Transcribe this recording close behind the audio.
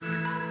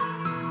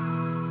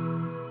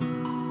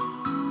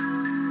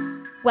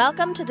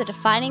Welcome to the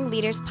Defining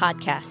Leaders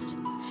podcast.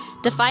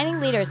 Defining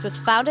Leaders was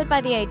founded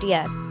by the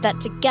idea that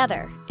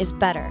together is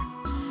better.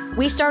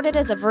 We started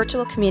as a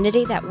virtual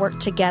community that worked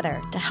together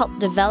to help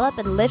develop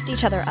and lift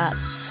each other up,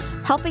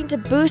 helping to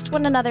boost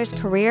one another's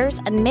careers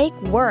and make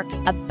work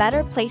a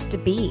better place to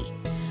be.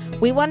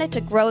 We wanted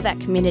to grow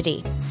that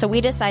community, so we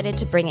decided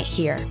to bring it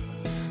here.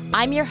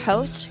 I'm your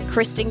host,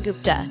 Kristen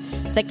Gupta,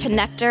 the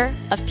connector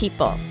of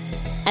people.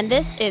 And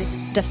this is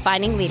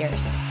Defining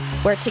Leaders,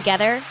 where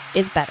together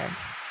is better.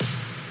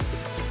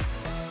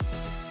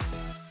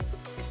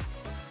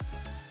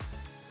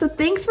 So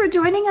thanks for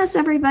joining us,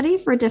 everybody,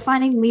 for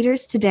Defining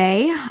Leaders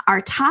today. Our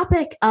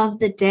topic of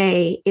the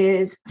day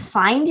is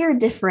Find Your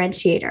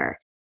Differentiator.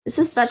 This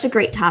is such a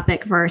great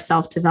topic for our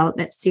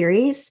self-development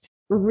series.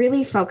 We're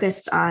really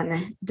focused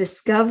on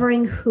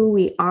discovering who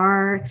we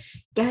are,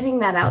 getting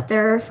that out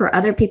there for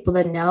other people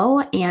to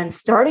know, and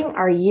starting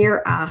our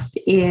year off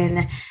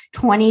in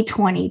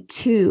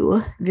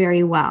 2022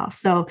 very well.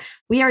 So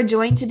we are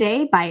joined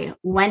today by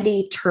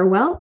Wendy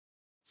Turwell,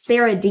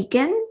 Sarah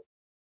Deacon,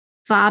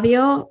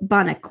 Fabio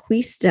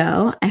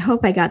Bonaquisto, I hope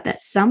I got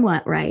that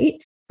somewhat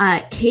right,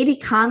 Katie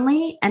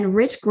Conley, and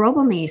Rich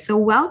Grobelny. So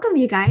welcome,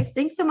 you guys.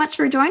 Thanks so much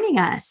for joining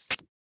us.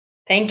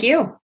 Thank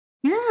you.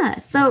 Yeah,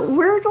 so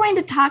we're going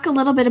to talk a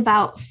little bit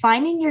about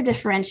finding your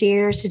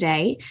differentiators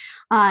today.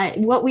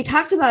 What we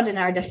talked about in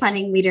our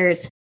Defining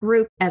Leaders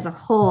group as a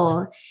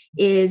whole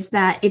is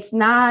that it's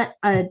not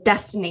a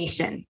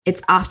destination.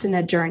 It's often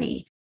a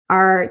journey.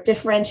 Our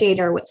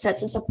differentiator, what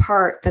sets us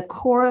apart, the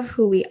core of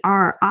who we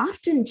are,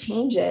 often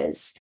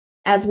changes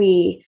as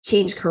we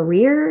change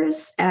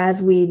careers,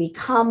 as we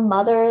become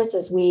mothers,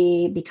 as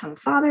we become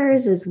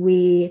fathers, as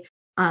we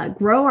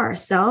grow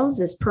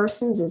ourselves as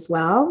persons as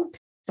well.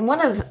 And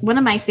one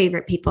of my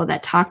favorite people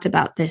that talked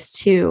about this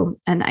too,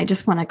 and I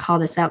just want to call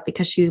this out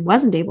because she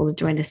wasn't able to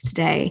join us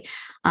today,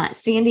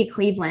 Sandy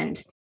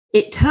Cleveland.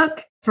 It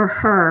took for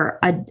her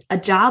a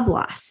job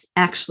loss,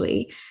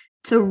 actually,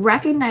 to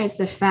recognize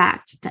the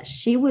fact that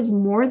she was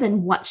more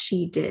than what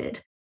she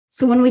did.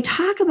 So when we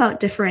talk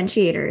about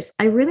differentiators,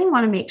 I really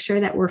want to make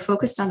sure that we're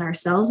focused on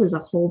ourselves as a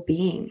whole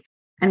being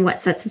and what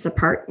sets us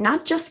apart,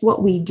 not just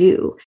what we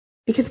do,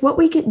 because what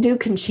we can do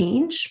can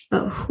change,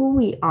 but who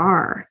we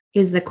are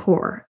is the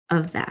core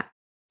of that.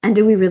 And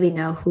do we really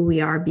know who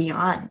we are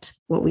beyond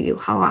what we do?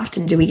 How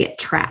often do we get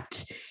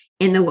trapped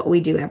in what we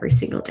do every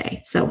single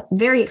day? So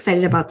very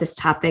excited about this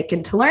topic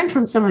and to learn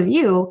from some of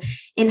you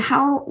in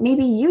how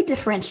maybe you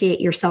differentiate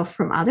yourself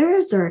from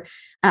others, or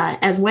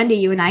as Wendy,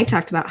 you and I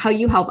talked about, how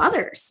you help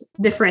others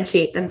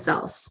differentiate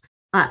themselves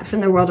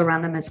from the world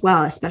around them as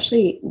well,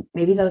 especially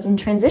maybe those in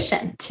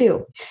transition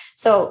too.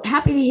 So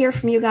happy to hear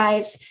from you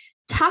guys.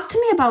 Talk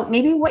to me about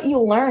maybe what you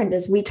learned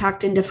as we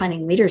talked in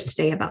Defining Leaders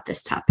today about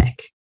this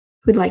topic.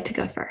 Who'd like to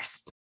go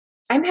first?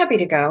 I'm happy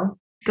to go.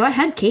 Go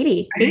ahead,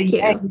 Katie. Thank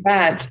you.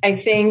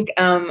 I think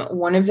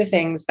one of the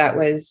things that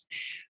was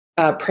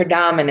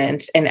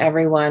predominant in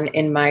everyone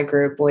in my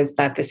group was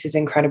that this is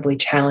incredibly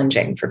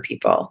challenging for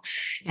people.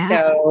 Yeah.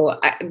 So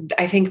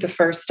I think the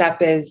first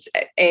step is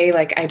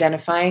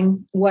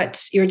identifying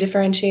what your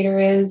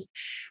differentiator is.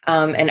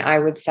 And I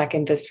would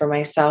second this for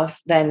myself,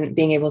 then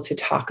being able to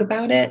talk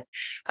about it,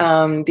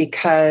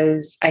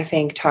 because I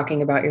think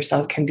talking about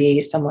yourself can be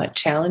somewhat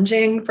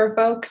challenging for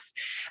folks.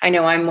 I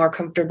know I'm more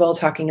comfortable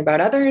talking about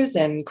others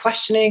and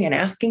questioning and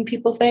asking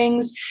people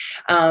things.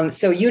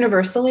 So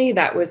universally,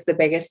 that was the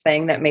biggest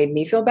thing that made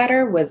me feel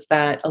better, was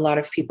that a lot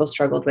of people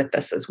struggled with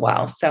this as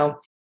well. So,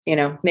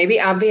 maybe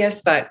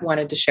obvious, but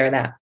wanted to share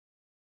that.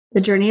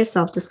 The journey of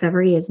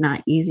self-discovery is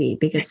not easy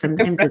because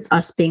sometimes it's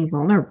us being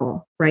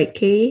vulnerable, right,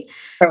 Katie?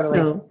 Totally.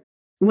 So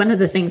one of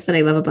the things that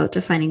I love about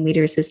Defining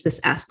Leaders is this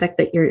aspect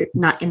that you're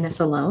not in this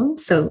alone.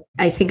 So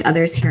I think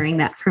others hearing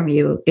that from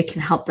you, it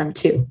can help them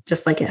too,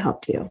 just like it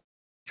helped you.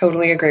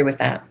 Totally agree with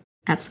that.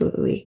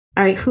 Absolutely.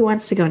 All right, who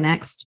wants to go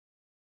next?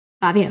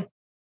 Fabio.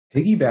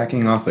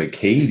 Piggybacking off of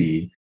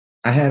Katie,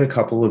 I had a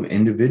couple of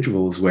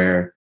individuals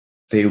where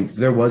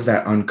there was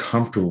that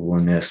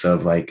uncomfortableness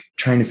of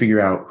trying to figure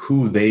out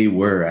who they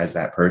were as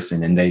that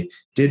person. And they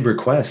did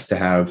request to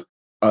have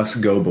us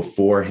go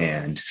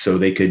beforehand so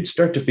they could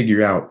start to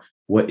figure out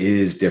what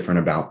is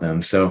different about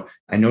them. So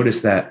I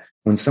noticed that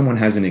when someone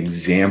has an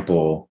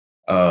example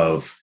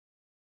of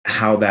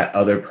how that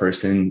other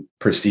person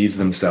perceives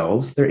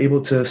themselves, they're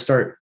able to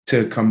start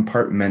to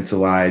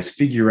compartmentalize,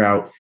 figure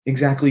out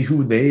exactly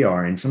who they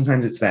are. And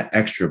sometimes it's that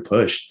extra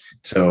push.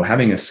 So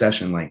having a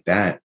session like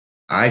that,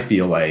 I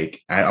feel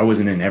like I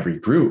wasn't in every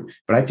group,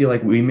 but I feel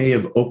like we may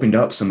have opened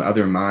up some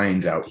other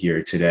minds out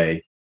here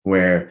today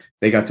where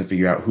they got to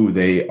figure out who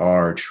they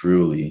are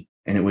truly.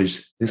 And it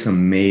was this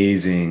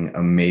amazing,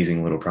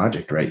 amazing little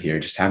project right here,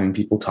 just having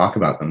people talk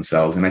about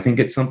themselves. And I think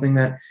it's something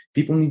that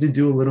people need to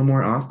do a little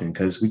more often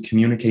because we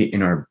communicate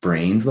in our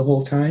brains the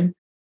whole time.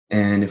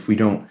 And if we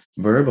don't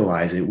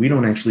verbalize it, we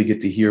don't actually get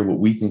to hear what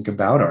we think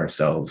about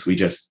ourselves. We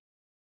just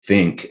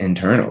think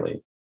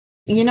internally.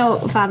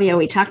 Fabio,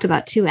 we talked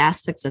about two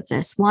aspects of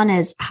this. One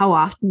is how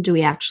often do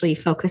we actually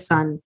focus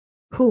on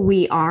who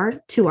we are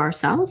to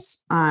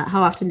ourselves?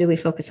 How often do we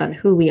focus on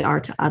who we are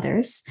to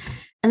others?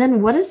 And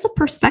then what is the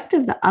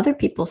perspective that other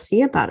people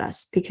see about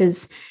us?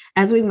 Because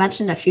as we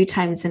mentioned a few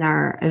times in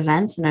our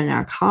events and in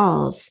our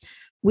calls,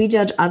 we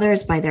judge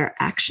others by their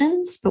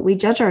actions, but we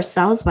judge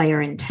ourselves by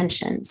our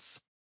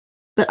intentions.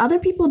 But other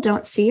people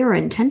don't see our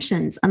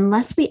intentions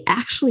unless we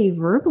actually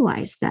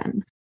verbalize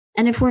them.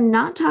 And if we're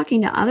not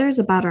talking to others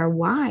about our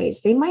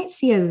whys, they might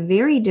see a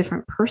very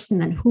different person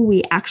than who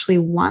we actually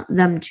want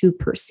them to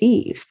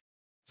perceive.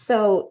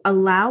 So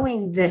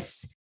allowing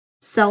this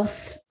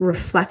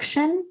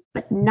self-reflection,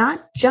 but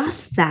not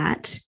just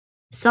that,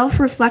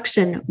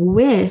 self-reflection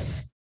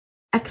with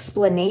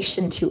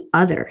explanation to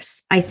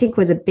others, I think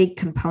was a big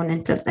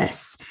component of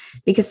this.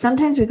 Because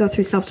sometimes we go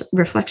through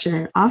self-reflection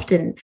and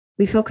often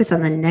we focus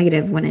on the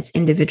negative when it's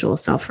individual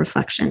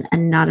self-reflection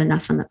and not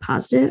enough on the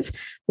positive.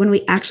 When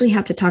we actually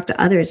have to talk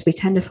to others, we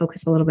tend to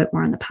focus a little bit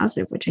more on the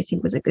positive, which I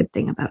think was a good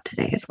thing about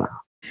today as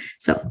well.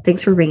 So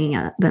thanks for bringing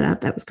that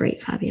up. That was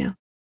great, Fabio.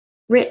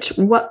 Rich,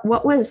 what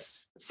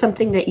was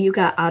something that you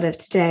got out of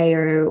today,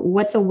 or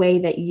what's a way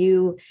that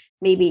you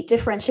maybe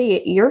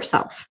differentiate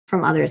yourself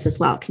from others as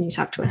well? Can you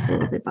talk to us a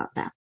little bit about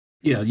that?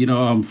 Yeah,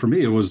 for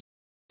me, it was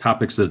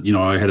topics that,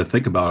 I had to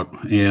think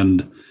about,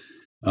 and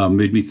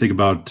made me think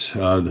about,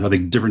 I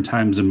think different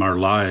times in our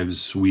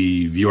lives,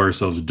 we view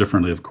ourselves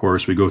differently. Of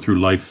course, we go through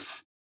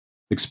life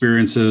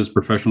experiences,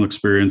 professional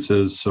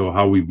experiences. So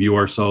how we view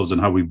ourselves and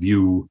how we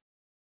view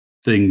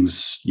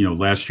things,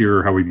 last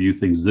year, how we view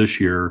things this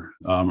year,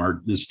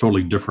 is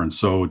totally different.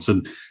 So it's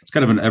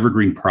kind of an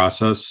evergreen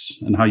process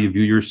in how you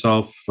view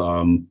yourself.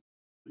 In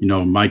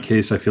my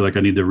case, I feel like I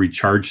need to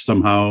recharge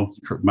somehow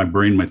my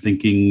brain, my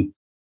thinking,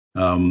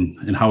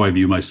 and how I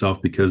view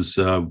myself, because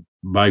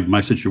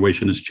my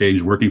situation has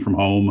changed, working from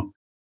home,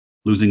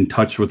 losing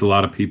touch with a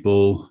lot of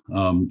people,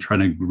 trying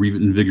to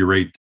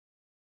reinvigorate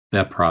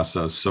that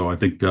process. So I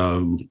think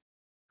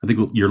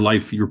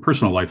your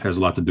personal life has a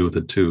lot to do with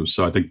it too.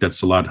 So I think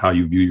that's a lot how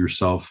you view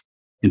yourself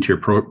into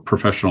your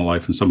professional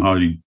life, and somehow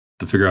you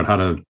to figure out how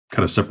to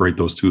kind of separate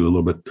those two a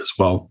little bit as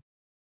well.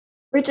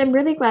 Rich, I'm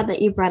really glad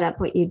that you brought up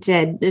what you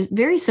did.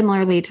 Very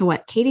similarly to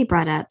what Katie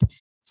brought up.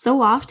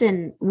 So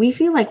often we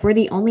feel like we're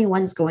the only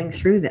ones going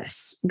through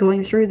this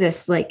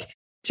like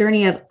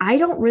journey of, I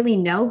don't really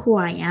know who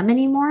I am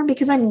anymore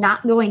because I'm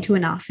not going to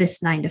an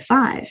office 9 to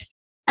 5.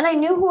 And I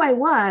knew who I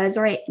was,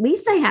 or at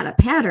least I had a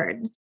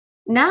pattern.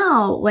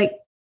 Now, like,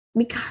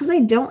 because I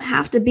don't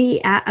have to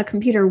be at a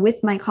computer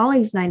with my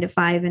colleagues 9 to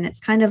 5, and it's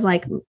kind of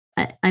like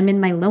I'm in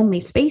my lonely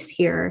space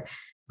here.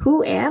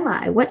 Who am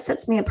I? What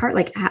sets me apart?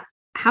 Like,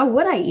 how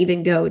would I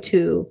even go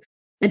to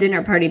a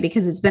dinner party,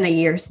 because it's been a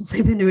year since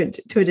I've been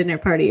to a dinner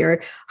party?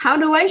 Or how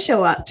do I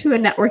show up to a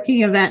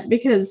networking event,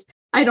 because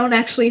I don't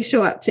actually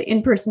show up to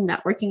in-person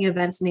networking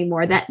events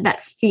anymore?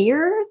 That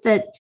fear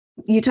that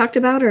you talked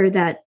about, or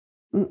that,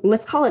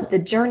 let's call it the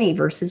journey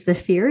versus the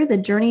fear, the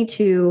journey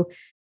to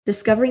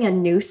discovering a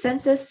new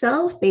sense of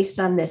self based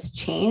on this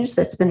change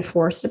that's been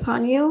forced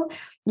upon you.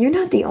 You're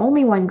not the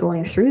only one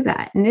going through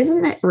that. And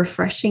isn't it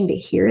refreshing to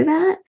hear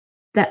that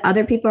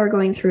other people are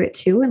going through it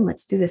too? And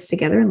let's do this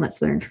together and let's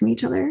learn from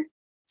each other.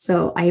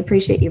 So I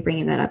appreciate you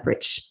bringing that up,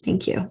 Rich.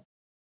 Thank you.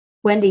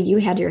 Wendy, you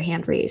had your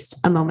hand raised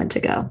a moment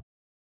ago.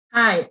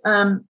 Hi.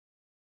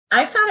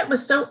 I thought it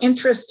was so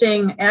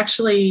interesting,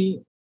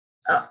 actually,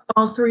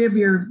 all three of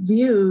your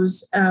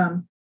views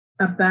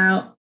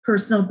about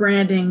personal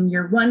branding.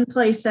 You're one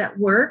place at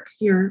work,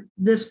 you're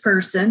this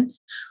person,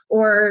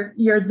 or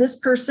you're this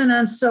person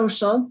on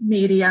social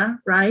media,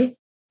 right?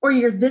 Or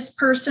you're this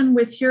person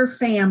with your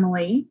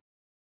family.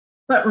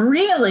 But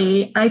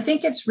really, I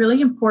think it's really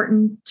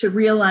important to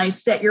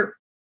realize that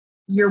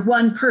you're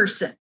one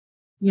person,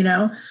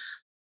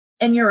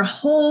 and you're a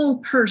whole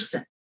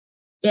person.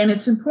 And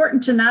it's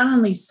important to not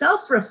only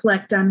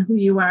self-reflect on who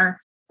you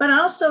are, but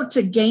also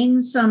to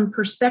gain some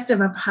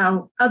perspective of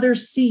how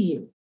others see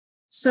you.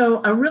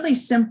 So a really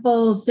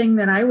simple thing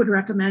that I would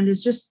recommend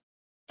is just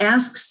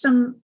ask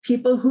some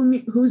people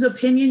whose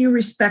opinion you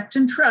respect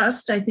and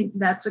trust. I think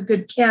that's a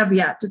good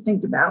caveat to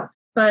think about.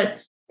 But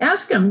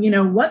ask them,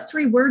 what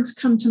 3 words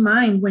come to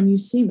mind when you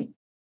see me?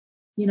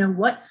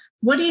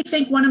 What do you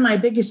think one of my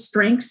biggest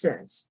strengths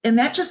is? And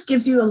that just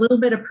gives you a little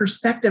bit of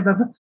perspective of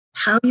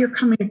how you're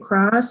coming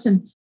across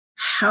and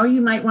how you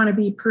might want to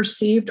be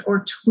perceived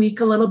or tweak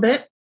a little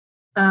bit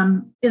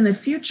in the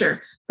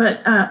future.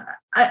 But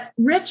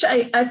Rich,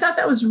 I thought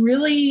that was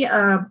really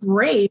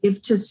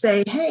brave to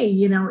say, hey,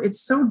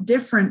 it's so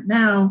different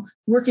now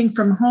working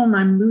from home.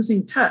 I'm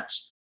losing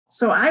touch.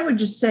 So I would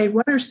just say,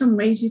 what are some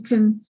ways you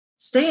can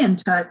stay in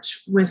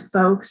touch with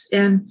folks?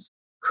 And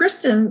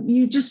Kristen,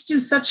 you just do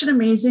such an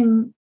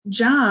amazing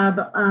job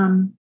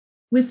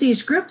with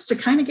these groups to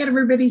kind of get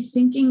everybody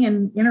thinking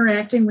and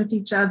interacting with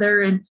each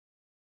other and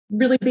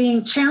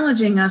really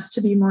challenging us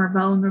to be more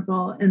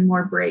vulnerable and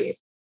more brave.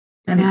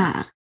 And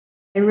yeah.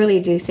 I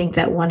really do think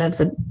that one of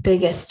the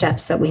biggest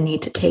steps that we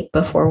need to take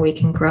before we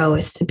can grow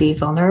is to be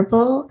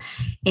vulnerable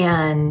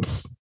and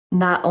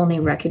not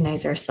only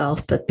recognize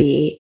ourselves, but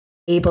be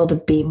able to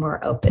be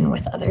more open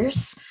with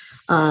others.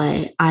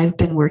 I've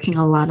been working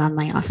a lot on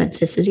my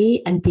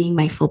authenticity and being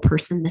my full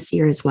person this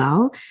year as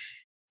well.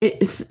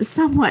 It's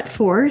somewhat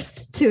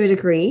forced to a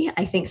degree.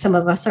 I think some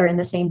of us are in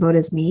the same boat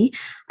as me.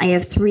 I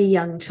have 3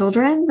 young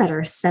children that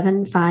are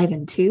 7, 5,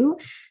 and 2.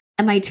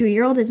 And my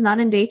 2-year-old is not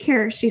in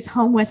daycare. She's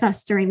home with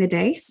us during the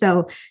day.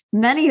 So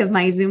many of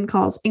my Zoom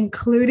calls,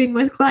 including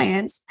with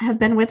clients, have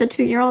been with a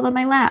 2-year-old on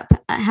my lap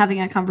having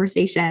a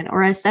conversation,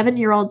 or a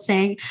 7-year-old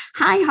saying,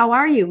 "Hi, how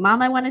are you?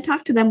 Mom, I want to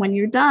talk to them when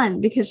you're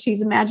done," because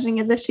she's imagining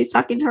as if she's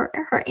talking to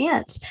her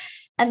aunt.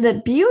 And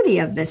the beauty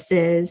of this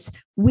is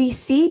we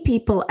see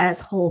people as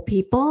whole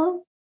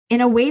people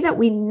in a way that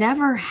we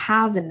never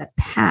have in the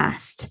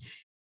past,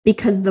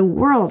 because the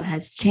world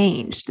has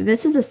changed.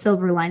 This is a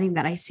silver lining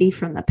that I see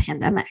from the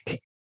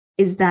pandemic,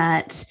 is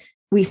that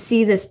we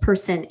see this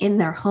person in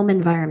their home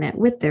environment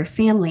with their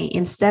family,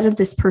 instead of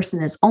this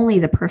person as only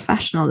the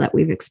professional that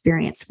we've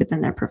experienced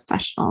within their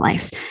professional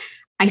life.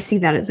 I see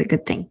that as a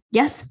good thing.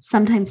 Yes,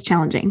 sometimes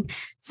challenging,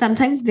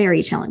 sometimes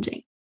very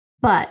challenging,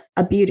 but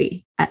a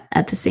beauty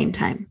at the same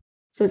time.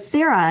 So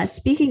Sarah,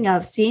 speaking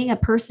of seeing a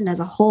person as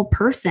a whole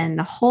person,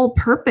 the whole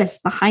purpose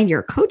behind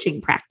your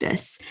coaching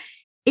practice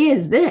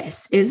is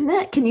this, isn't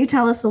it? Can you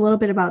tell us a little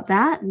bit about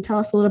that and tell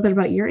us a little bit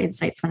about your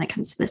insights when it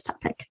comes to this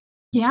topic?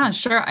 Yeah,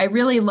 sure. I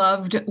really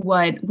loved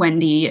what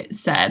Wendy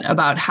said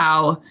about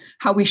how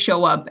we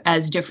show up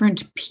as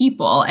different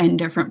people in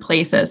different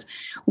places,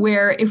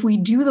 where if we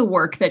do the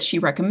work that she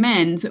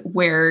recommends,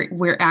 where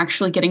we're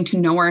actually getting to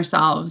know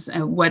ourselves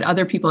and what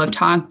other people have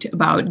talked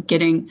about,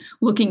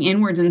 looking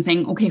inwards and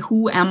saying, okay,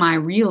 who am I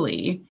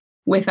really,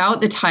 without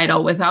the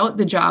title, without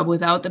the job,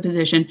 without the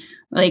position,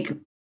 like,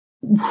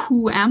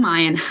 who am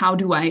I and who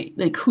do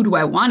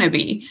I want to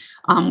be?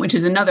 Which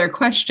is another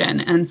question,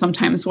 and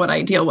sometimes what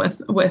I deal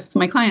with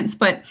my clients.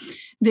 But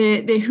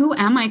the who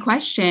am I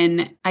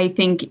question, I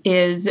think,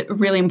 is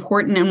really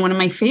important. And one of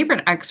my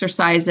favorite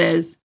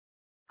exercises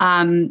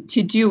to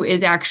do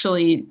is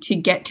actually to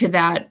get to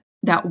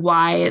that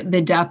why,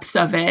 the depths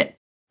of it.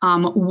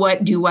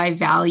 What do I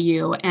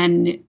value,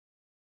 and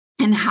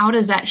how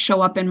does that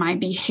show up in my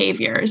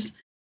behaviors?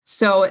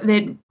 So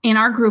that in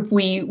our group,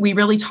 we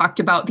really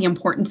talked about the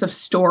importance of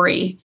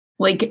story,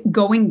 like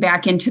going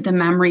back into the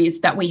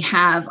memories that we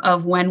have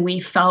of when we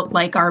felt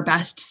like our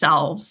best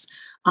selves,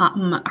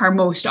 our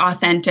most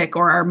authentic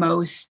or our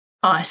most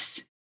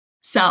us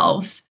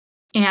selves,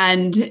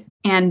 and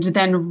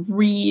then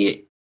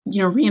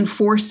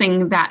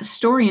reinforcing that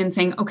story and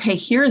saying, okay,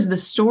 here's the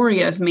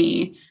story of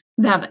me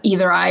that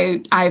either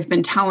I've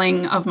been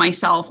telling of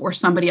myself or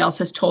somebody else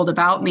has told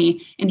about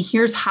me. And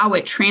here's how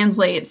it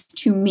translates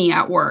to me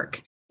at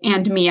work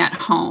and me at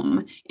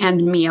home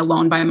and me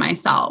alone by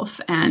myself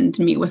and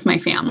me with my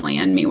family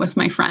and me with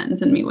my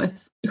friends and me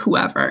with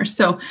whoever.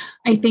 So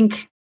I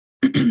think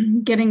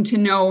getting to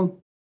know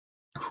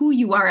who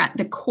you are at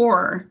the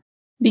core,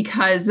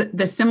 because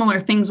the similar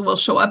things will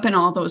show up in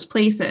all those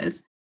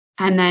places.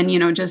 And then,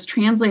 just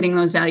translating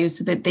those values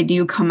so that they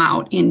do come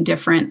out in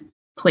different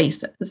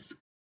places,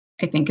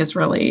 I think is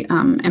really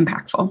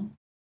impactful.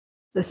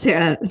 So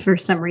Sarah, for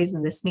some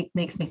reason, this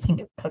makes me think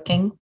of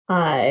cooking.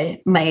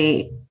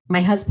 My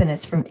husband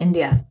is from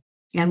India,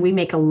 and we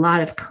make a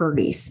lot of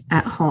curries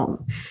at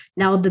home.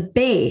 Now, the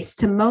base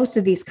to most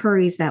of these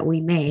curries that we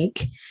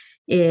make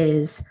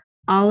is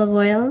olive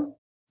oil,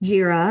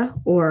 jeera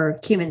or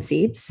cumin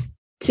seeds,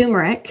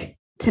 turmeric,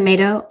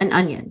 tomato, and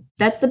onion.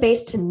 That's the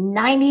base to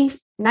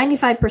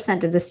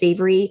 95% of the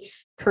savory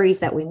curries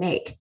that we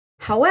make.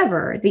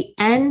 However, the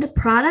end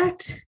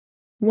product,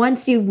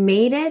 once you've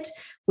made it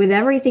with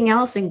everything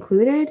else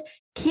included,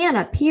 can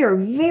appear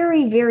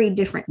very, very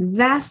different,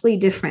 vastly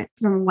different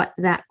from what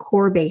that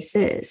core base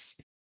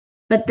is.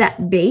 But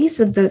that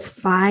base of those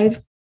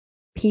 5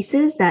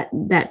 pieces, that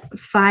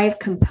 5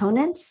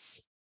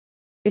 components,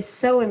 is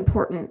so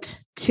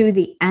important to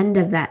the end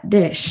of that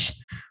dish.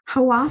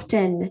 How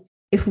often,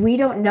 if we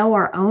don't know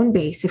our own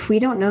base, if we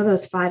don't know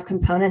those 5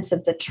 components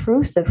of the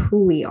truth of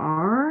who we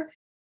are,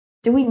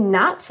 do we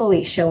not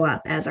fully show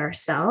up as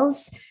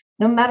ourselves,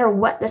 no matter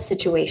what the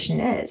situation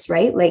is,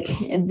 right? Like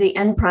the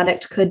end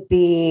product could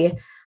be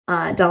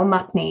dal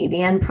makhni.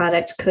 The end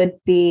product could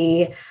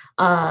be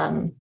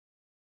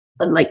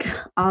like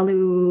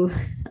aloo.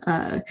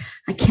 I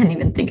can't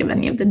even think of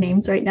any of the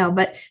names right now,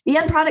 but the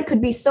end product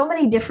could be so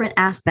many different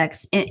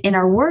aspects in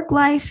our work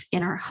life,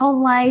 in our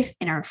home life,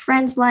 in our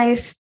friends'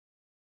 life.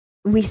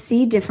 We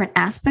see different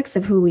aspects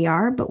of who we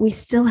are, but we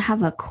still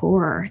have a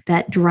core,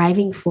 that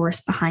driving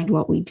force behind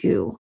what we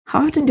do.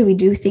 How often do we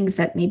do things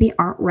that maybe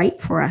aren't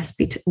right for us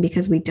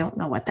because we don't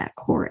know what that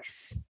core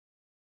is?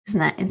 Isn't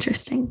that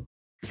interesting?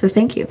 So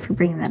thank you for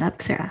bringing that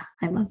up, Sarah.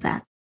 I love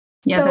that.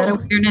 Yeah, that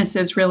awareness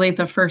is really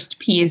the first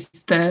piece.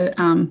 There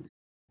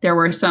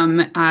were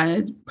some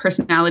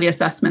personality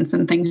assessments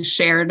and things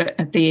shared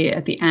at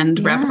the end,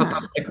 wrap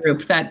up of the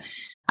group, that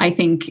I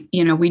think,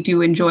 we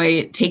do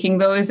enjoy taking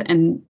those.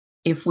 And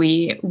if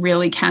we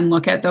really can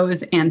look at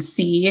those and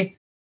see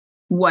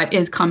what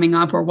is coming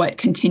up or what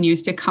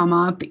continues to come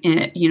up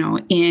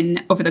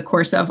in over the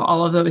course of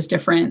all of those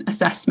different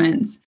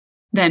assessments,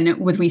 then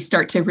would we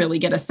start to really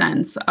get a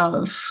sense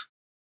of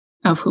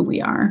of who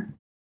we are.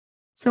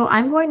 So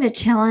I'm going to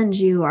challenge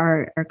you,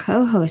 our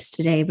co-host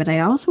today, but I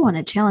also want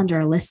to challenge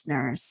our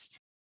listeners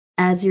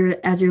as you're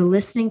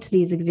listening to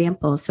these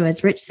examples. So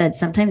as Rich said,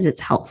 sometimes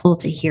it's helpful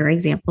to hear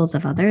examples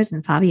of others.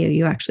 And Fabio,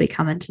 you actually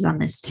commented on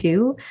this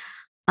too.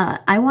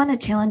 I want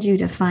to challenge you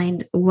to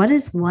find what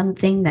is one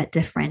thing that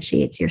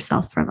differentiates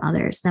yourself from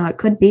others. Now, it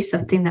could be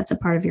something that's a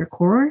part of your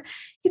core.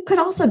 It could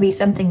also be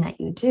something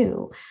that you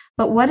do.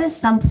 But what is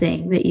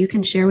something that you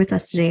can share with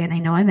us today? And I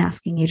know I'm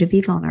asking you to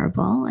be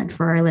vulnerable. And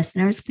for our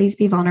listeners, please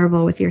be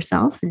vulnerable with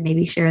yourself and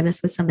maybe share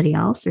this with somebody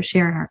else or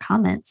share in our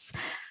comments.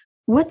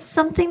 What's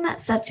something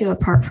that sets you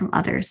apart from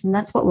others? And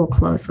that's what we'll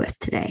close with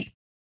today.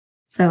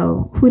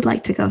 So who'd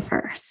like to go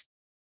first?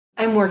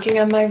 I'm working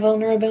on my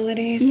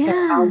vulnerabilities,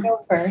 so I'll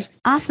go first.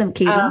 Awesome,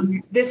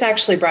 Katie. This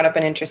actually brought up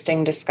an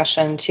interesting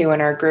discussion too in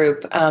our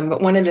group.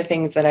 But one of the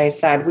things that I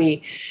said,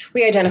 we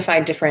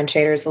identified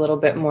differentiators a little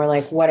bit more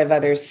like, what have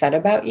others said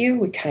about you?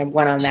 We kind of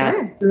went on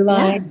that through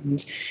line. Yeah.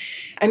 And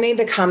I made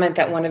the comment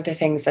that one of the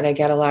things that I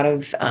get a lot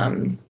of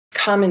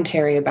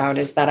commentary about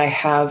is that I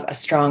have a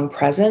strong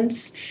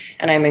presence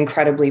and I'm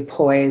incredibly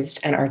poised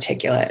and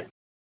articulate.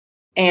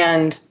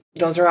 And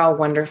those are all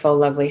wonderful,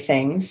 lovely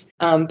things.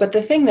 But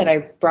the thing that I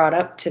brought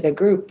up to the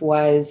group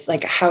was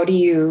like, how do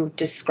you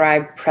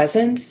describe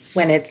presence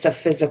when it's a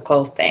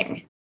physical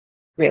thing?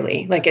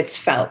 Really, like it's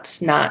felt,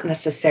 not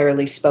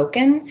necessarily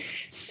spoken.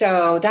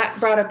 So that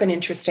brought up an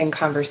interesting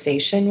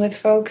conversation with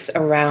folks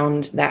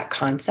around that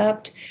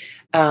concept.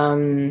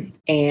 And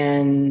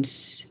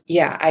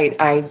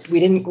yeah, we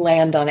didn't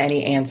land on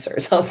any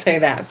answers, I'll say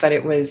that, but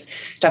it was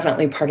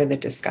definitely part of the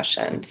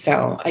discussion.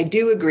 So I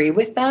do agree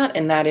with that.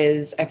 And that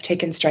is, I've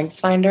taken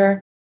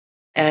StrengthsFinder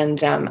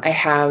and I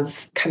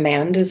have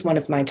command as one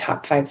of my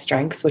top 5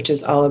 strengths, which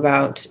is all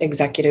about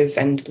executive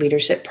and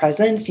leadership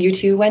presence. You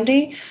too,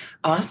 Wendy.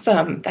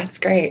 Awesome. That's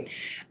great.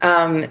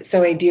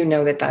 So I do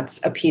know that that's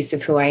a piece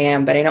of who I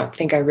am, but I don't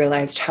think I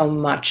realized how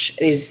much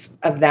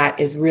of that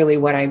is really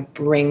what I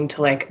bring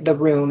to like the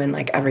room and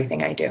like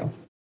everything I do.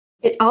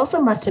 It also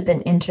must have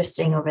been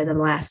interesting over the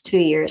last 2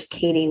 years,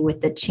 Katie,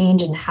 with the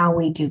change in how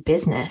we do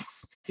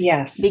business.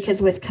 Yes.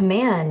 Because with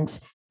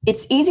command,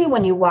 it's easy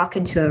when you walk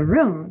into a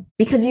room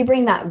because you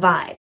bring that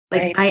vibe.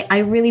 Like right. I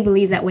really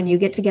believe that when you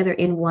get together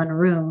in one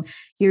room,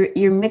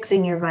 you're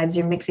mixing your vibes,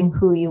 you're mixing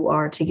who you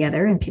are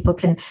together, and people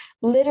can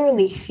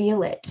literally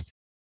feel it.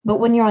 But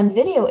when you're on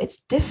video,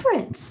 it's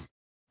different,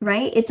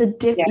 right? It's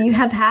you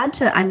have had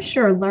to, I'm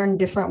sure, learn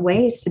different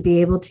ways to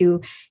be able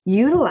to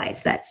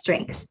utilize that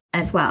strength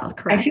as well,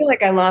 correct? I feel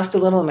like I lost a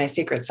little of my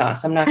secret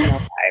sauce. I'm not going to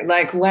lie.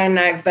 Like when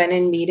I've been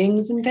in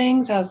meetings and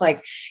things, I was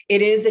like,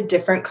 it is a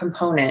different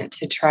component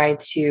to try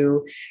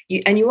to,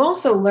 and you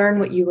also learn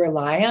what you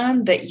rely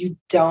on that you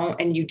don't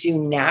and you do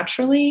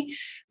naturally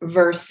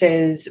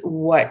versus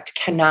what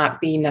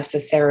cannot be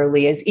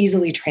necessarily as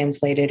easily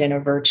translated in a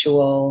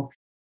virtual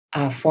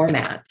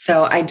format.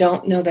 So I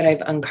don't know that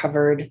I've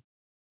uncovered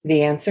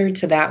the answer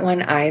to that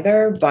one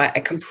either, but I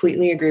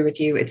completely agree with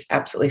you. It's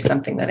absolutely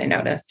something that I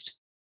noticed.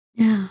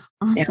 Yeah.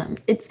 Awesome.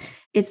 Yeah.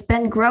 It's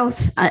been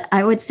growth.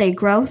 I would say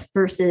growth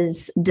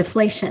versus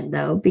deflation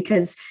though,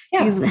 because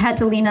you've had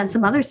to lean on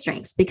some other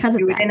strengths because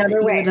of that.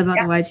 You would have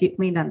otherwise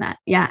leaned on that.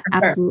 Yeah,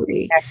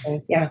 absolutely.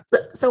 Exactly. Yeah.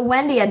 So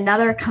Wendy,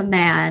 another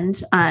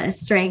command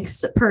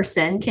strengths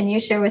person, can you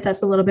share with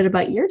us a little bit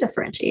about your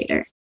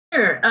differentiator?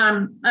 Sure.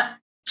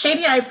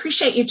 Katie, I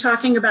appreciate you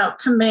talking about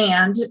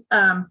command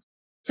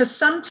because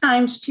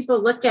sometimes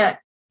people look at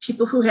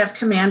people who have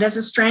command as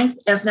a strength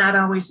as not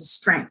always a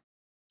strength.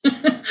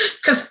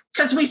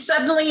 Because we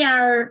suddenly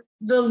are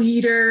the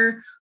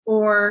leader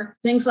or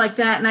things like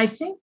that. And I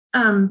think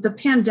the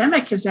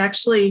pandemic has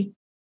actually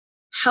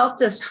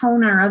helped us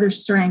hone our other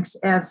strengths,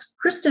 as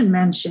Kristen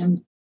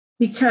mentioned,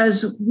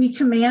 because we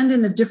command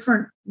in a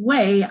different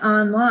way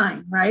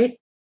online, right?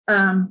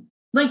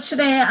 Like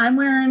today, I'm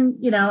wearing,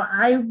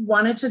 I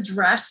wanted to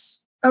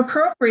dress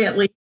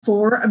appropriately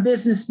for a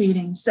business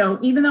meeting. So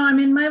even though I'm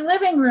in my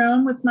living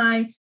room with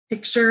my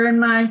picture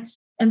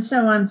and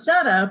so on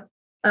setup,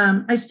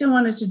 I still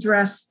wanted to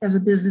dress as a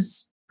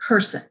business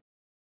person.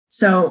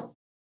 So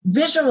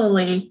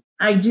visually,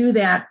 I do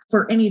that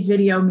for any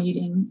video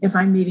meeting if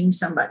I'm meeting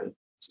somebody.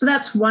 So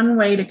that's one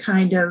way to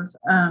kind of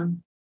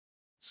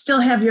still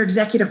have your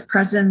executive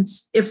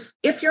presence if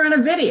you're on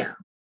a video.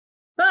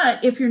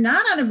 But if you're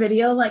not on a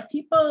video, like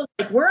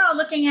we're all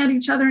looking at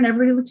each other and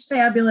everybody looks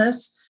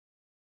fabulous.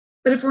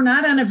 But if we're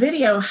not on a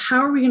video,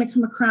 how are we going to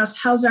come across?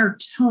 How's our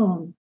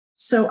tone?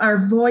 So our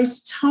voice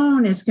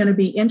tone is going to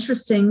be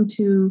interesting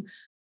to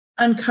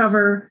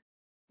uncover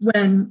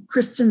when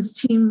Kristen's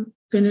team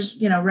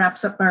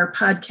wraps up our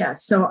podcast.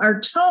 So our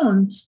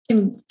tone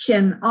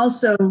can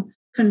also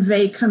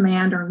convey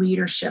command or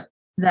leadership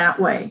that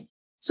way.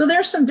 So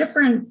there's some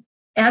different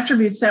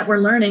attributes that we're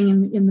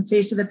learning in the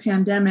face of the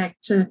pandemic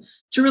to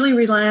really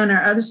rely on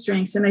our other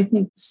strengths. And I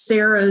think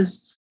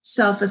Sarah's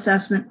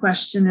self-assessment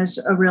question is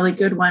a really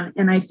good one.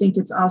 And I think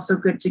it's also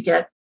good to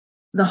get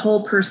the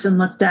whole person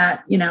looked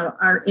at,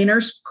 our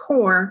inner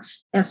core,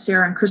 as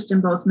Sarah and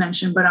Kristen both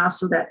mentioned, but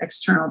also that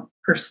external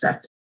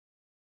perspective.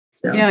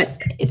 So,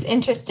 it's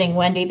interesting,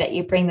 Wendy, that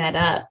you bring that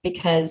up,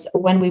 because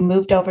when we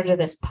moved over to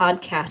this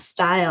podcast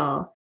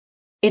style,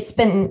 it's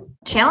been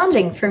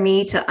challenging for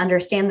me to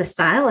understand the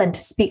style and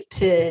to speak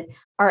to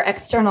our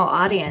external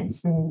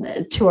audience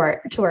and to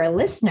our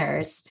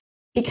listeners,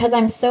 because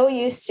I'm so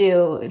used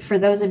to, for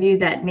those of you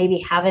that maybe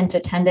haven't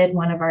attended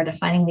one of our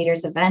Defining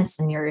Leaders events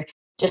and you're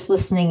just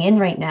listening in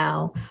right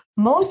now,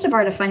 most of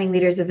our Defining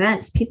Leaders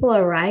events, people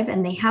arrive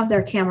and they have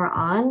their camera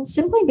on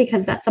simply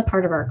because that's a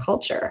part of our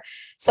culture.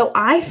 So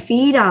I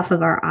feed off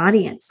of our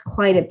audience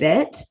quite a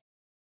bit.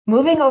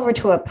 Moving over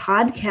to a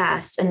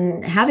podcast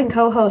and having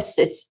co-hosts,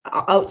 it's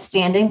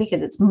outstanding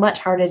because it's much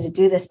harder to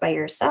do this by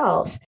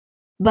yourself.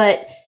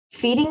 But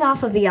feeding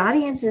off of the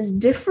audience is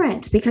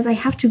different because I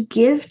have to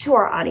give to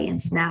our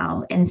audience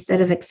now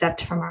instead of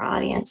accept from our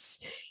audience,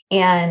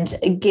 and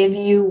give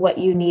you what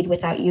you need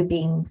without you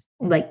being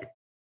like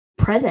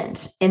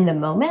present in the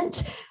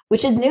moment,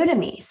 which is new to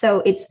me.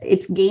 So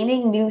it's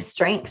gaining new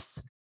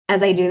strengths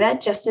as I do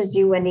that, just as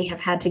you, Wendy,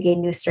 have had to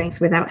gain new strengths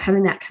without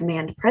having that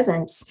command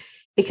presence.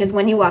 Because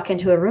when you walk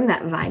into a room,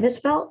 that vibe is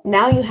felt.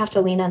 Now you have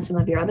to lean on some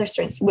of your other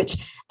strengths, which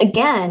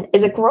again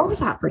is a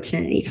growth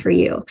opportunity for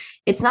you.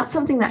 It's not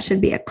something that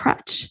should be a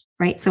crutch,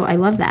 right? So I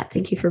love that.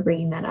 Thank you for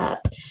bringing that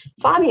up.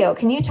 Fabio,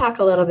 can you talk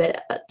a little bit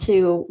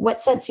to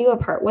what sets you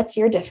apart? What's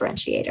your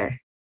differentiator?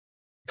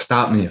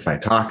 Stop me if I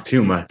talk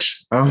too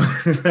much.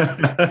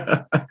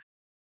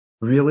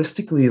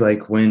 Realistically,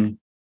 like when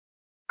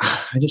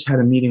I just had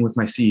a meeting with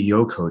my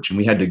CEO coach and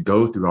we had to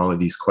go through all of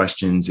these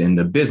questions in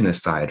the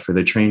business side for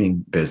the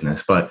training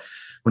business. But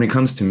when it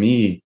comes to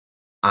me,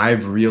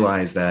 I've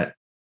realized that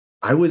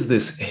I was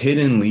this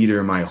hidden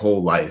leader my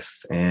whole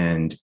life.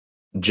 And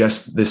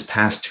just this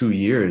past 2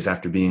 years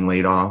after being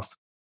laid off,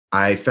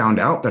 I found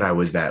out that I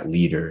was that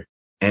leader.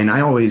 And I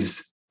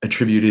always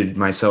attributed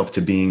myself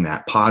to being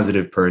that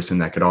positive person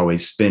that could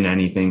always spin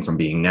anything from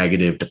being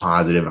negative to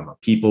positive. I'm a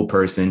people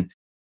person,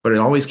 but it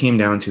always came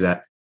down to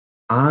that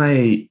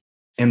I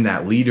am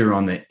that leader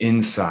on the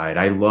inside.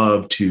 I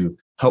love to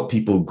help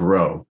people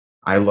grow.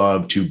 I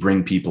love to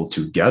bring people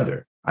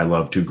together. I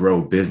love to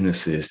grow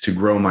businesses, to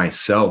grow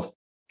myself.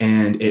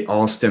 And it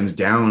all stems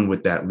down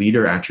with that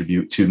leader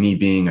attribute to me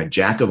being a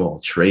jack of all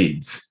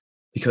trades,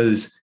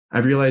 because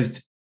I've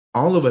realized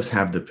all of us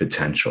have the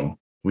potential.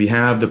 We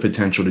have the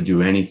potential to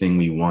do anything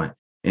we want.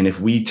 And if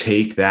we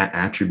take that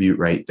attribute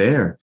right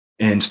there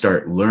and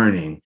start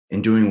learning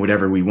and doing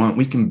whatever we want,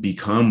 we can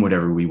become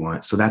whatever we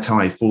want. So that's how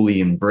I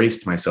fully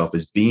embraced myself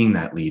as being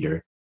that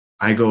leader.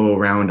 I go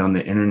around on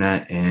the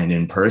internet and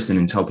in person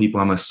and tell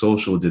people I'm a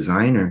social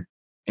designer.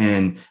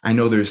 And I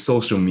know there's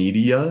social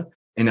media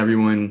and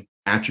everyone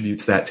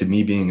attributes that to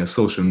me being a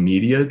social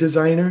media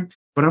designer,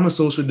 but I'm a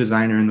social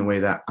designer in the way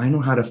that I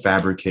know how to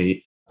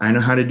fabricate. I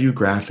know how to do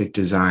graphic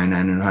design.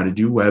 I know how to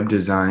do web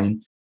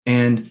design.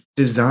 And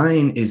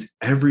design is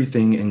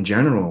everything in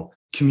general.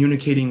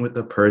 Communicating with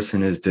the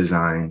person is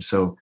design.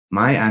 So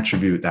my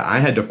attribute that I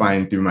had to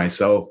find through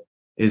myself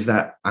is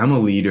that I'm a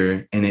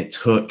leader, and it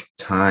took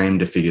time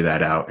to figure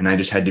that out. And I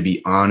just had to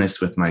be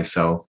honest with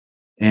myself.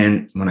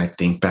 And when I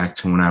think back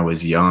to when I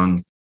was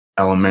young,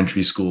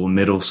 elementary school,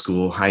 middle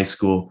school, high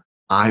school,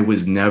 I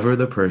was never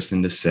the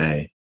person to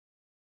say,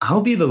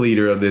 I'll be the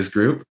leader of this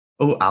group.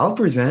 Oh, I'll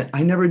present.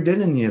 I never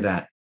did any of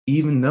that,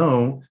 even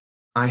though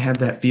I had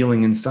that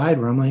feeling inside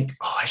where I'm like,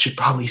 oh, I should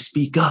probably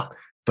speak up.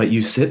 But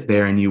you sit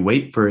there and you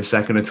wait for a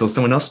second until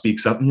someone else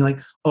speaks up and you're like,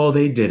 oh,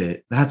 they did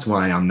it. That's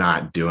why I'm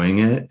not doing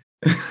it.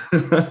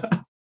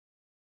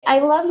 I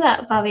love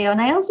that, Fabio.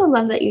 And I also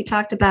love that you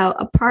talked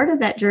about a part of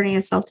that journey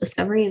of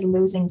self-discovery is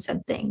losing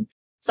something.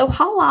 So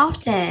how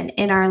often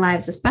in our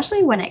lives,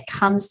 especially when it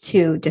comes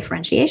to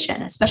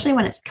differentiation, especially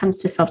when it comes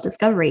to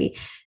self-discovery,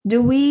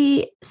 do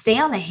we stay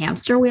on the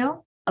hamster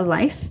wheel of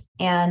life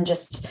and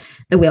just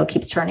the wheel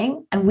keeps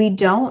turning, and we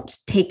don't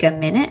take a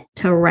minute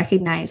to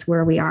recognize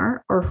where we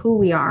are or who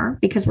we are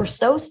because we're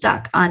so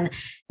stuck on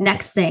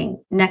next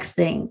thing, next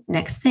thing,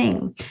 next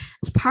thing?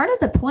 It's part of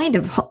the point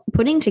of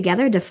putting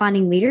together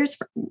Defining Leaders,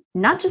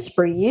 not just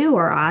for you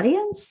or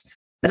audience,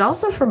 but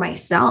also for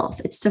myself.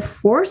 It's to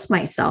force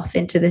myself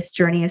into this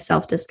journey of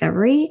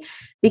self-discovery,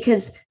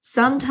 because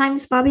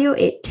sometimes, Fabio,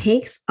 it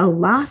takes a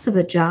loss of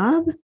a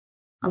job,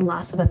 a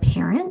loss of a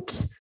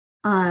parent.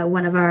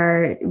 One of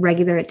our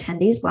regular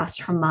attendees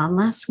lost her mom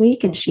last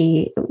week, and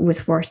she was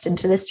forced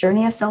into this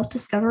journey of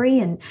self-discovery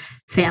and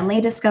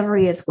family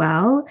discovery as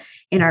well.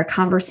 In our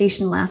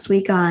conversation last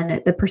week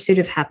on the pursuit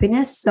of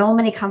happiness, so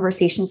many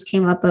conversations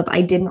came up of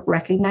I didn't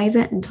recognize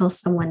it until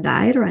someone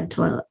died or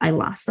until I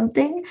lost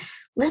something.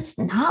 Let's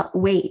not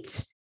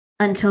wait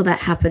until that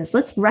happens.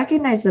 Let's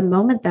recognize the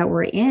moment that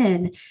we're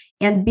in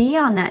and be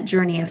on that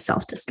journey of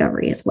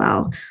self-discovery as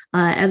well.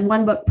 As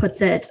one book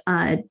puts it,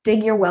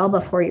 dig your well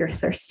before you're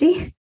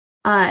thirsty.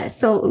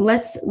 So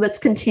let's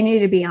continue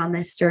to be on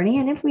this journey.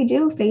 And if we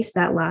do face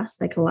that loss,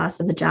 like a loss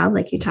of a job,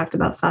 like you talked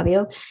about,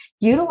 Fabio,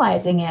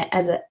 utilizing it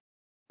as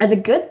a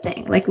good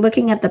thing, like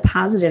looking at the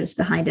positives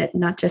behind it,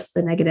 not just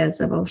the negatives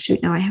of, oh,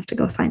 shoot, now I have to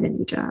go find a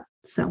new job.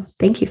 So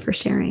thank you for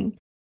sharing.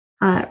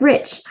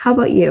 Rich, how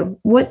about you?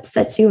 What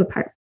sets you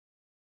apart?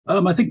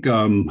 I think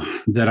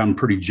that I'm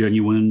pretty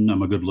genuine.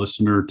 I'm a good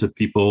listener to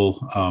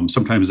people.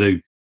 Sometimes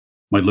they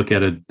might look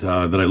at it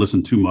that I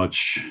listen too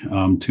much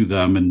to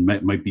them and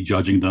might be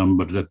judging them,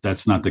 but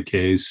that's not the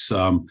case.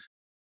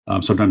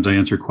 Sometimes I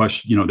answer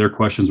their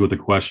questions with a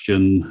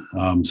question.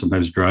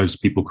 Sometimes drives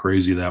people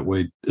crazy that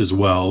way as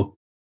well.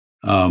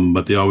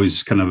 But they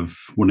always kind of,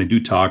 when they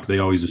do talk, they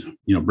always,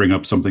 bring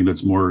up something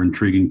that's more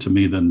intriguing to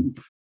me than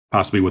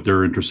possibly what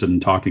they're interested in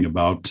talking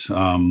about.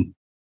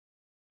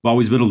 I've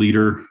always been a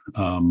leader.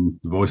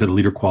 I've always had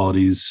leader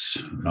qualities.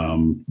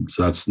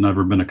 So that's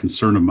never been a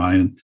concern of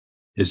mine.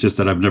 It's just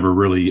that I've never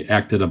really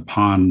acted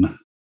upon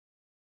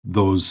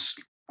those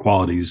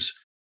qualities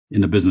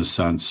in a business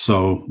sense.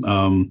 So,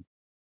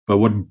 but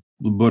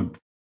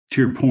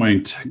to your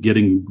point,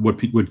 getting what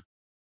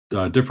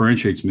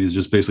differentiates me is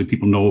just basically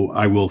people know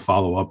I will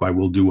follow up. I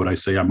will do what I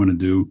say I'm going to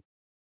do.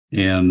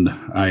 And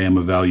I am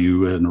a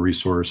value and a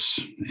resource,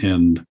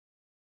 and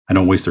I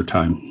don't waste their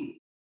time,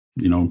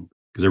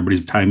 because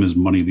everybody's time is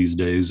money these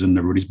days, and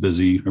everybody's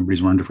busy.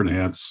 Everybody's wearing different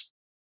hats,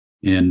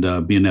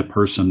 and being that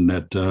person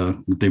that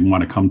they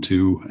want to come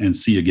to and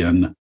see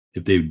again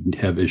if they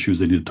have issues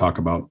they need to talk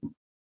about.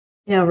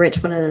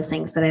 Rich, one of the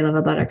things that I love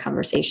about our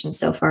conversation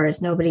so far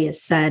is nobody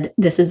has said,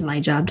 this is my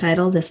job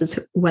title, this is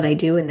what I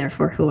do, and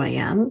therefore who I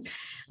am.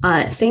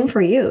 Same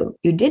for you.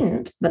 You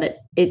didn't, but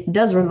it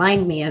does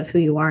remind me of who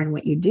you are and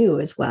what you do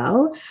as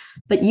well.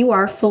 But you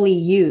are fully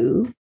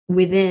you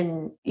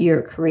within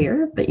your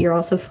career, but you're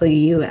also fully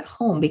you at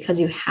home because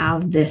you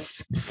have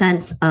this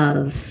sense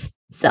of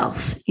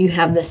self. You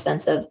have this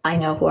sense of, I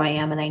know who I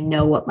am and I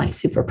know what my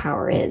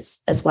superpower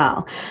is as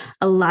well.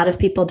 A lot of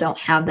people don't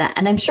have that.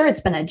 And I'm sure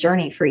it's been a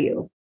journey for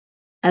you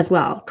as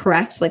well,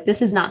 correct? Like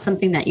this is not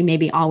something that you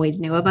maybe always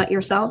knew about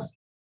yourself.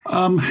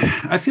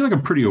 I feel like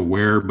I'm pretty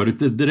aware, but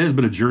it has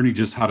been a journey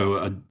just how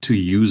to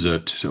use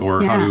it,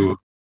 or how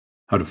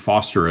to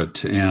foster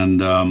it,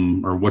 and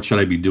or what should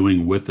I be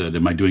doing with it?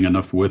 Am I doing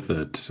enough with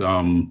it?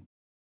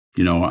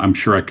 I'm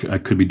sure I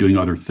could be doing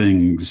other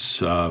things,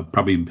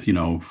 probably,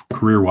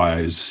 career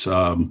wise.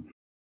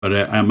 But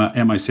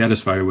am I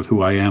satisfied with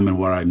who I am and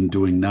what I'm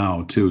doing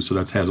now too? So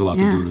that has a lot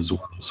to do with it as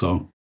well.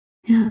 So,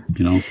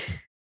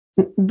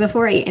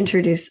 Before I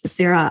introduce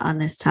Sarah on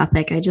this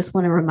topic, I just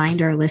want to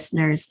remind our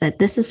listeners that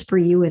this is for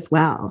you as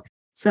well.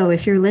 So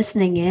if you're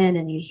listening in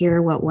and you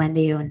hear what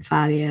Wendy and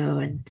Fabio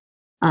and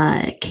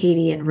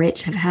Katie and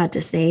Rich have had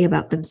to say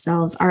about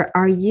themselves,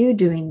 are you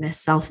doing this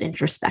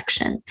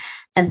self-introspection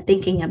and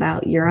thinking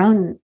about your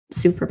own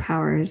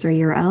superpowers or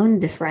your own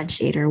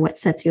differentiator, what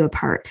sets you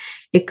apart?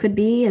 It could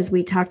be, as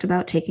we talked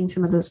about, taking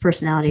some of those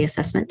personality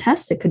assessment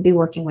tests. It could be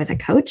working with a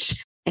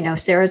coach. I know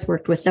Sarah's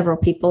worked with several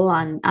people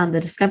on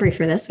the discovery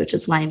for this, which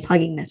is why I'm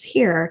plugging this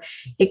here.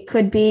 It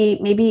could be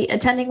maybe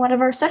attending one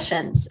of our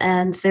sessions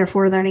and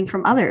therefore learning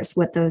from others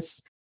what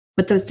those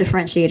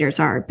differentiators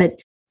are.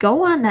 But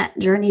go on that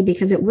journey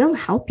because it will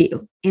help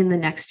you in the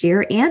next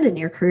year and in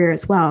your career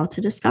as well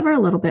to discover a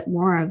little bit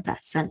more of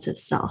that sense of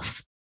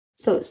self.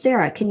 So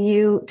Sarah, can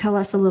you tell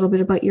us a little bit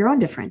about your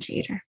own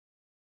differentiator?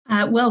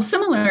 Well,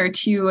 similar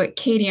to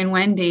Katie and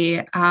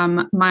Wendy,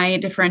 my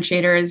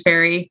differentiator is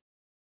very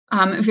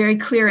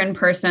clear in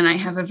person. I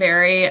have a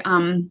very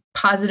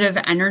positive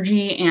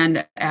energy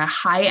and a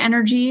high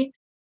energy.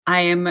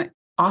 I am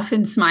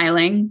often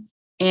smiling,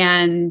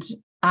 and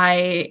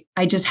I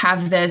just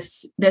have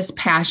this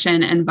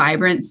passion and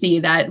vibrancy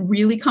that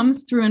really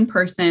comes through in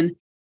person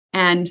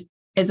and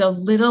is a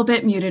little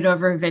bit muted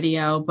over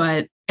video.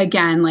 But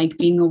again, like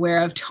being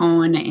aware of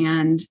tone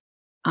and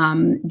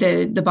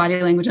the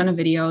body language on a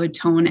video,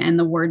 tone, and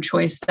the word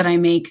choice that I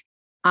make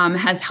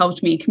has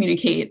helped me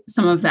communicate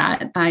some of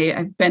that.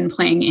 I've been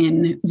playing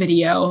in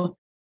video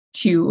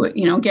to,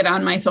 get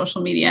on my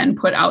social media and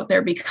put out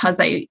there because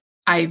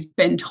I've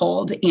been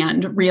told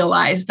and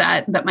realized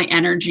that my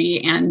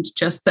energy and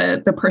just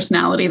the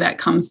personality that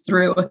comes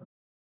through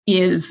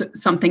is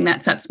something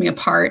that sets me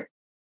apart.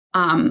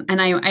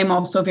 And I'm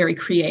also very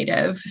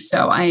creative.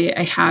 So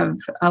I have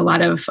a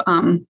lot of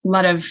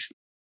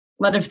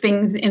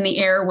things in the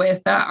air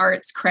with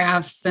arts,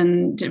 crafts,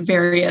 and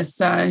various,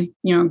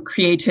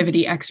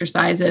 creativity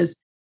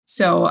exercises.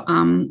 So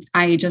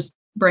I just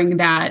bring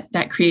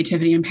that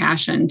creativity and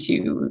passion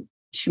to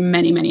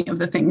many, many of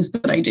the things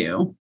that I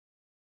do.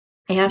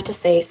 I have to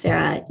say,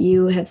 Sarah,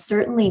 you have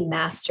certainly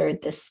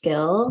mastered the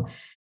skill,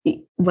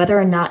 whether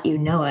or not you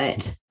know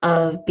it,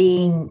 of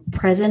being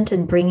present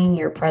and bringing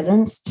your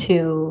presence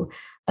to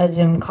a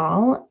Zoom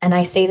call. And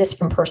I say this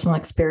from personal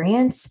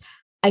experience.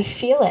 I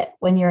feel it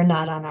when you're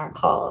not on our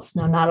calls.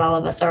 Now, not all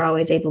of us are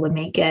always able to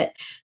make it,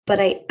 but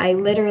I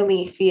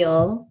literally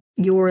feel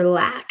your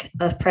lack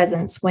of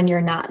presence when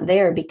you're not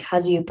there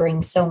because you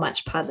bring so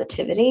much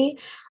positivity.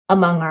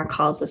 among our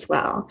calls as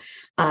well.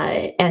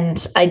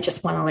 And I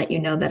just want to let you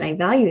know that I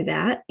value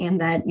that, and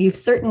that you've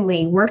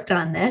certainly worked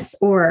on this,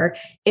 or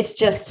it's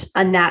just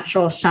a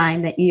natural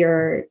shine that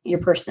your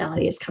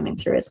personality is coming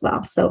through as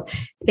well. So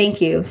thank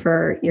you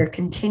for your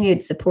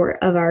continued support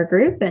of our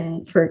group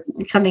and for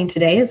coming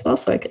today as well,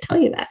 so I could tell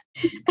you that.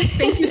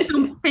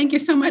 Thank you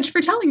so much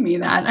for telling me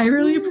that. I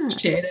really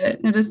appreciate it.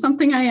 It is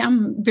something I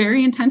am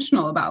very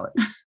intentional about.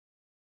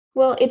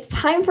 Well, it's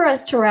time for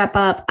us to wrap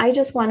up. I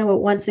just want to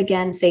once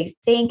again say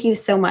thank you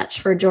so much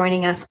for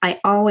joining us. I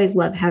always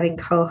love having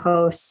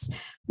co-hosts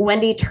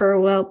Wendy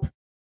Turwilp,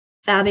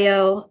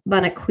 Fabio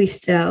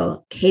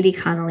Bonaquisto, Katie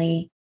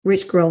Connolly,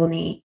 Rich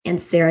Grolny,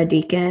 and Sarah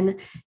Deacon.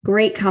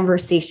 Great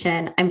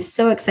conversation. I'm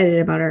so excited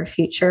about our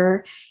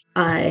future.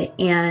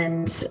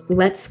 And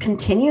let's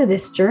continue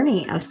this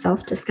journey of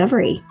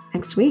self-discovery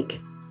next week.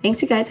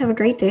 Thanks, you guys. Have a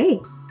great day.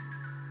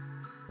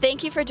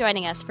 Thank you for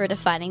joining us for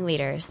Defining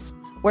Leaders,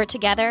 where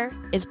together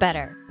is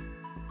better.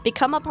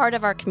 Become a part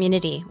of our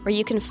community where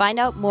you can find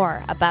out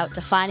more about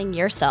defining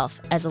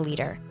yourself as a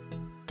leader.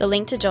 The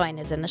link to join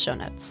is in the show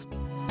notes.